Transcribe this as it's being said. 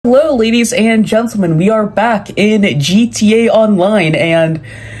Hello ladies and gentlemen, we are back in GTA Online, and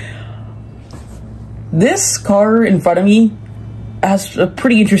this car in front of me has a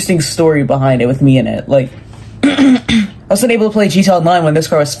pretty interesting story behind it with me in it. Like, I wasn't able to play GTA Online when this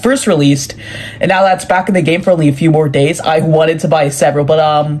car was first released, and now that's back in the game for only a few more days. I wanted to buy several, but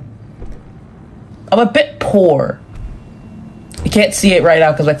I'm a bit poor. You can't see it right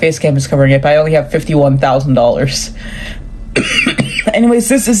now because my face cam is covering it, but I only have $51,000. Anyways,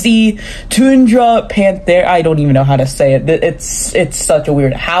 this is the Toundra Panthere. I don't even know how to say it. It's such a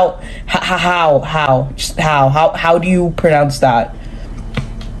weird how do you pronounce that?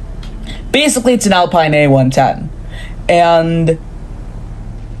 Basically, it's an Alpine A110, and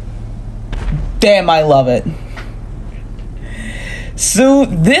damn, I love it. So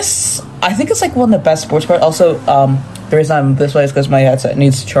this, I think it's like one of the best sports cars. Also, the reason I'm this way is because my headset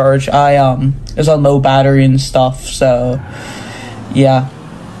needs to charge. It's on low battery and stuff, so yeah.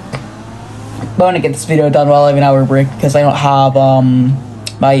 But I want to get this video done while I have an hour break because I don't have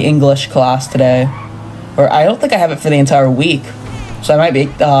my English class today, or I don't think I have it for the entire week, so I might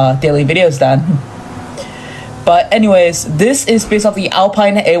make daily videos then. But anyways, this is based off the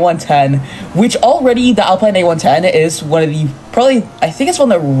Alpine A110, which already the Alpine A110 is one of the, probably, I think it's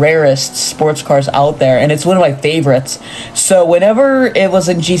one of the rarest sports cars out there, and it's one of my favorites. So whenever it was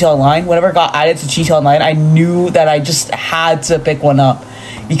in GTA Online, whenever it got added to GTA Online, I knew that I just had to pick one up.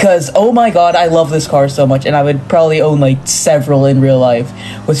 Because, oh my god, I love this car so much, and I would probably own, like, several in real life,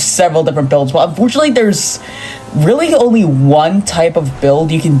 with several different builds. But unfortunately, there's really only one type of build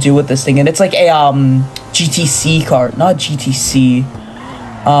you can do with this thing, and it's like a, GTC car, not GTC,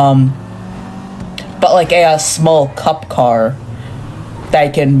 but like a small cup car that I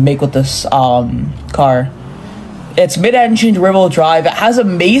can make with this, car. It's mid-engine, rear-wheel drive. It has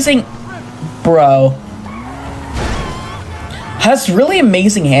amazing, has really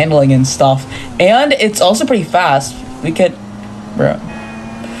amazing handling and stuff, and it's also pretty fast. We could,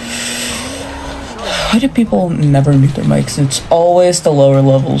 why do people never mute their mics? It's always the lower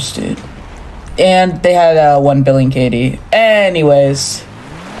levels, dude. And they had 1 billion KD. Anyways,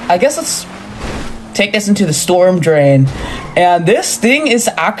 I guess let's take this into the storm drain. And this thing is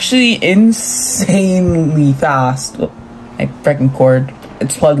actually insanely fast. Oh, my freaking cord.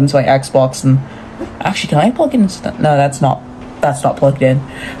 It's plugged into my Xbox, and actually, can I plug in? No, that's not plugged in.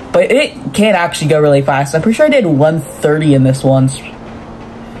 But it can actually go really fast. I'm pretty sure I did 130 in this once.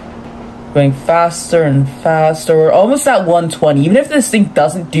 Going faster and faster. We're almost at 120. Even if this thing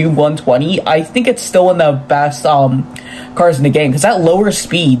doesn't do 120, I think it's still one of the best cars in the game, because at lower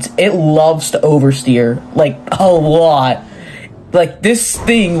speeds, it loves to oversteer, like, a lot. Like, this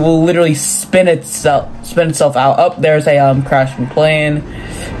thing will literally spin itself out. Oh, there's a crashing plane.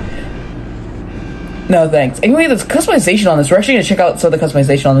 No thanks. Anyway, there's customization on this. We're actually gonna check out some of the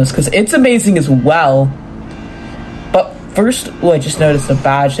customization on this because it's amazing as well. But first, oh, I just noticed a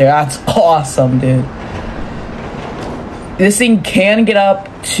badge there. That's awesome, dude. This thing can get up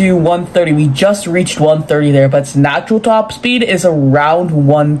to 130. We just reached 130 there, but its natural top speed is around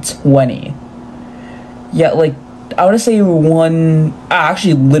 120. Yeah, like, I want to say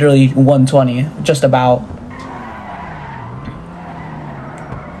actually literally 120, just about.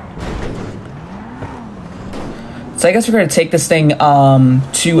 So I guess we're going to take this thing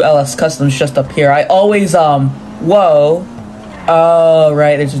to LS Customs just up here. I always, whoa. Oh,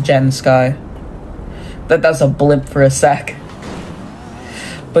 right, there's a jet in the sky. That's a blimp for a sec.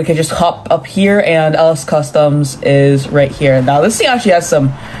 But we can just hop up here, and LS Customs is right here. Now, this thing actually has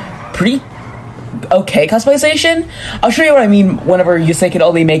some pretty okay customization. I'll show you what I mean whenever you say can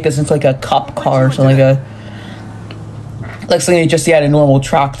only make this into like a cup car or something, like something you just see at a normal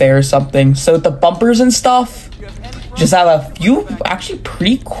track there or something. So the bumpers and stuff just have a few actually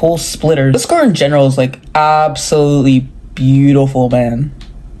pretty cool splitters. This car in general is like absolutely beautiful, man.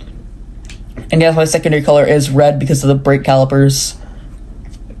 And yes, my secondary color is red because of the brake calipers.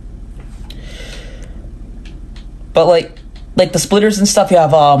 But like the splitters and stuff you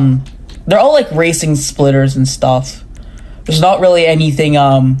have, they're all like racing splitters and stuff. There's not really anything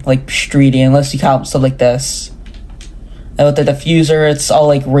like streety unless you count stuff like this. And with the diffuser, it's all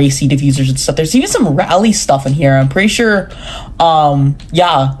like racy diffusers and stuff. There's even some rally stuff in here. I'm pretty sure,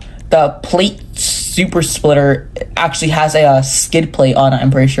 yeah, the plate super splitter actually has a skid plate on it, I'm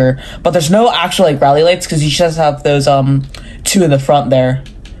pretty sure. But there's no actual like rally lights because you just have those 2 in the front there.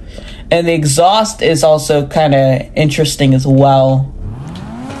 And the exhaust is also kind of interesting as well.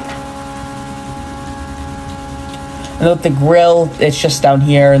 And with the grill, it's just down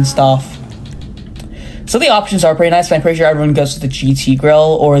here and stuff. So the options are pretty nice, but I'm pretty sure everyone goes to the GT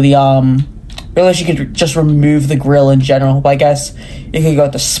grill or the Realize you could just remove the grill in general, but I guess you could go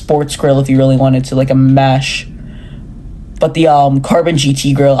with the sports grill if you really wanted to, like a mesh. But the Carbon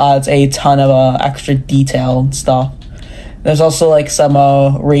GT grill adds a ton of extra detail and stuff. There's also like some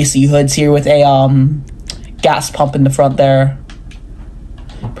racy hoods here with a gas pump in the front there.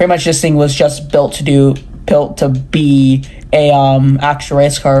 Pretty much this thing was just built to be a actual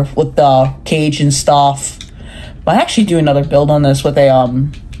race car with the cage and stuff. Might actually do another build on this with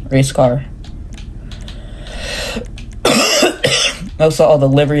a race car. Also, all the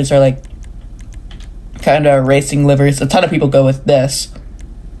liveries are like kind of racing liveries. A ton of people go with this,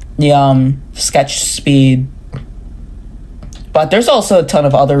 the sketch speed. But there's also a ton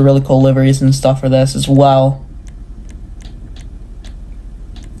of other really cool liveries and stuff for this as well.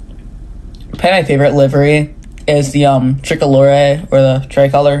 Probably my favorite livery is the tricolore, or the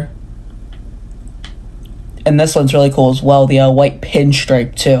tricolor. And this one's really cool as well, the white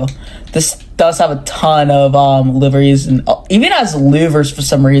pinstripe too. This does have a ton of liveries, and even has louvers for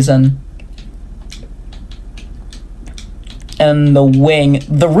some reason. And the wing,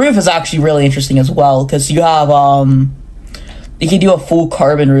 the roof is actually really interesting as well, because you have you can do a full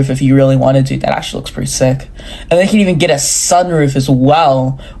carbon roof if you really wanted to. That actually looks pretty sick. And they can even get a sunroof as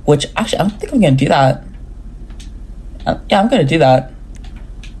well, which actually I don't think I'm gonna do that. Yeah, I'm gonna do that.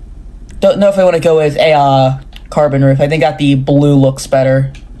 Don't know if I want to go with a carbon roof. I think that the blue looks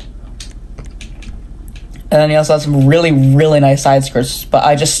better. And then he also has some really, really nice side skirts, but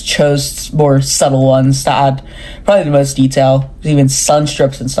I just chose more subtle ones to add probably the most detail. There's even sun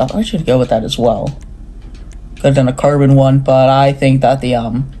strips and stuff. I should go with that as well. Could have done a carbon one, but I think that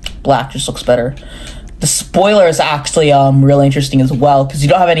the black just looks better. The spoiler is actually really interesting as well, because you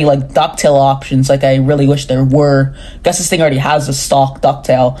don't have any like ducktail options like I really wish there were. I guess this thing already has a stock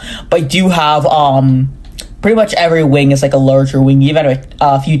ducktail, but I do have pretty much every wing is like a larger wing. You even have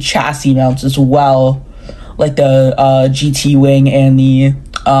a few chassis mounts as well, like the GT wing and the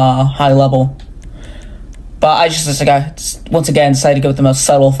high level. But I just once again decided to go with the most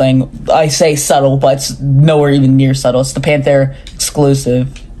subtle thing. I say subtle, but it's nowhere even near subtle. It's the Panther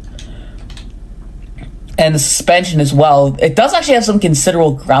exclusive. And the suspension as well. It does actually have some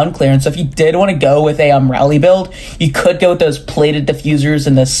considerable ground clearance. So if you did want to go with a rally build, you could go with those plated diffusers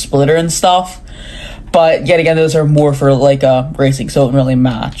and the splitter and stuff. But yet again, those are more for like racing, so it wouldn't really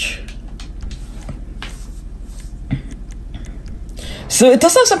match. So it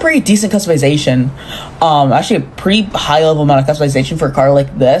does have some pretty decent customization. Actually a pretty high level amount of customization for a car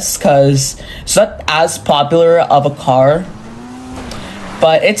like this, because it's not as popular of a car,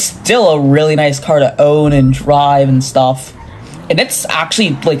 but it's still a really nice car to own and drive and stuff. And it's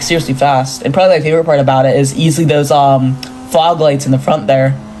actually like seriously fast. And probably my favorite part about it is easily those fog lights in the front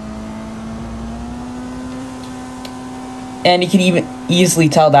there. And you can even easily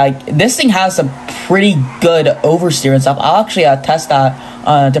tell that this thing has some pretty good oversteer and stuff. I'll actually test that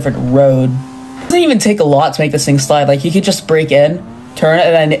on a different road. It doesn't even take a lot to make this thing slide. Like, you could just brake in, turn it,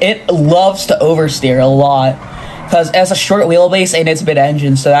 and then it loves to oversteer a lot, because it has a short wheelbase and it's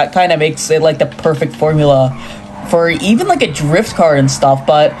mid-engine, so that kind of makes it like the perfect formula for even like a drift car and stuff.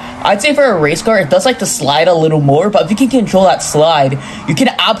 But I'd say for a race car, it does like to slide a little more, but if you can control that slide, you can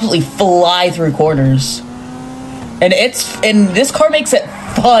absolutely fly through corners. And this car makes it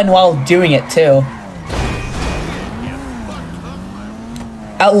fun while doing it too.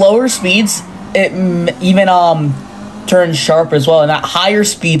 At lower speeds, it even turns sharp as well, and at higher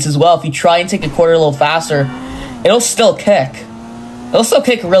speeds as well. If you try and take a quarter a little faster, it'll still kick. It'll still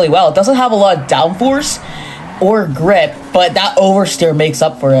kick really well. It doesn't have a lot of downforce or grip, but that oversteer makes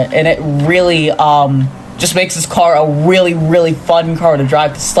up for it, and it really just makes this car a really, really fun car to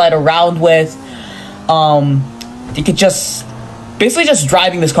drive, to slide around with. You could just basically just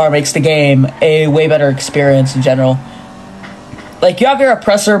driving this car makes the game a way better experience in general. Like, you have your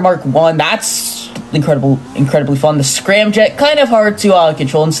Oppressor Mark 1, that's incredibly fun. The Scramjet, kind of hard to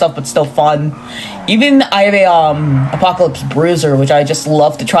control and stuff, but still fun. Even I have a Apocalypse Bruiser, which I just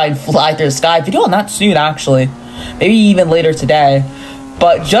love to try and fly through the sky. Video on that soon, actually. Maybe even later today.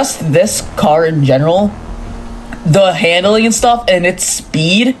 But just this car in general, the handling and stuff, and its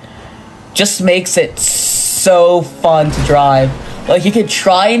speed just makes it so fun to drive. Like, you could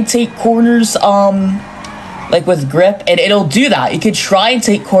try and take corners like with grip, and it'll do that. You could try and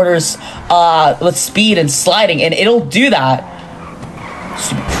take corners with speed and sliding, and it'll do that.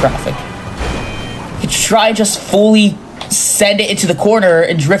 Stupid traffic. You could try and just fully send it into the corner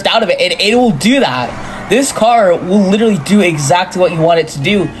and drift out of it, and it will do that. This car will literally do exactly what you want it to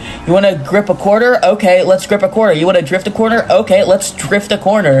do. You want to grip a corner? Okay, let's grip a corner. You want to drift a corner? Okay, let's drift a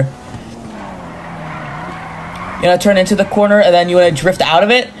corner. You want to turn into the corner, and then you want to drift out of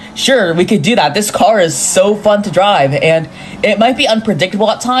it? Sure, we could do that. This car is so fun to drive, and it might be unpredictable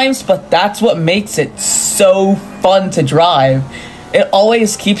at times, but that's what makes it so fun to drive. It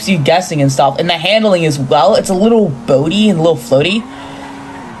always keeps you guessing and stuff, and the handling as well. It's a little boaty and a little floaty,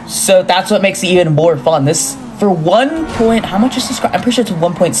 so that's what makes it even more fun. This, for 1 point, how much is this car? I'm pretty sure it's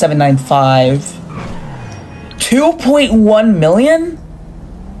 1.795. 2.1 million?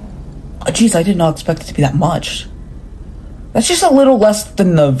 Oh, jeez, I did not expect it to be that much. That's just a little less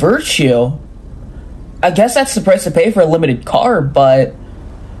than the Virtue. I guess that's the price to pay for a limited car, but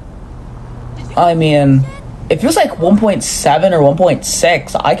I mean, if it was like 1.7 or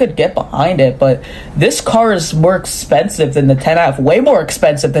 1.6, I could get behind it, but this car is more expensive than the 10F. Way more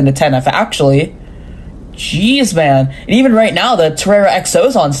expensive than the 10F, actually. Jeez, man. And even right now, the Toundra XO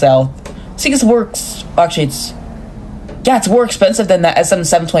is on sale. I think it's actually, it's more expensive than the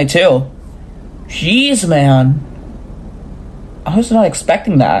SM722. Jeez, man. I was not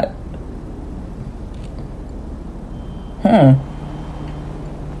expecting that.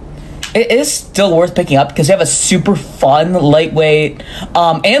 It is still worth picking up because you have a super fun, lightweight,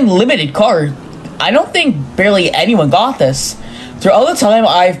 and limited car. I don't think barely anyone got this. Through all the time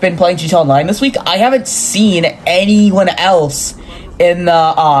I've been playing GTA Online this week, I haven't seen anyone else in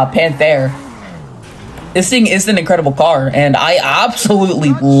the Panthere. This thing is an incredible car, and I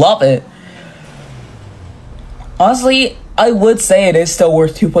absolutely love it. Honestly, I would say it is still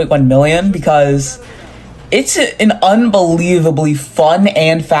worth 2.1 million because it's an unbelievably fun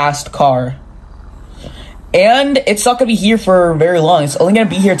and fast car. And it's not going to be here for very long. It's only going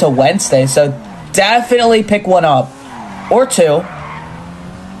to be here till Wednesday, so definitely pick one up. Or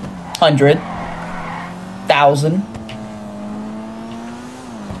 200,000.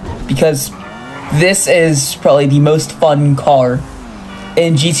 Because this is probably the most fun car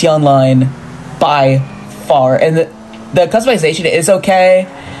in GTA Online by far. And the customization is okay.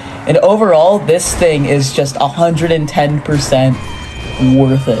 And overall, this thing is just 110%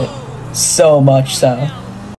 worth it. So much so.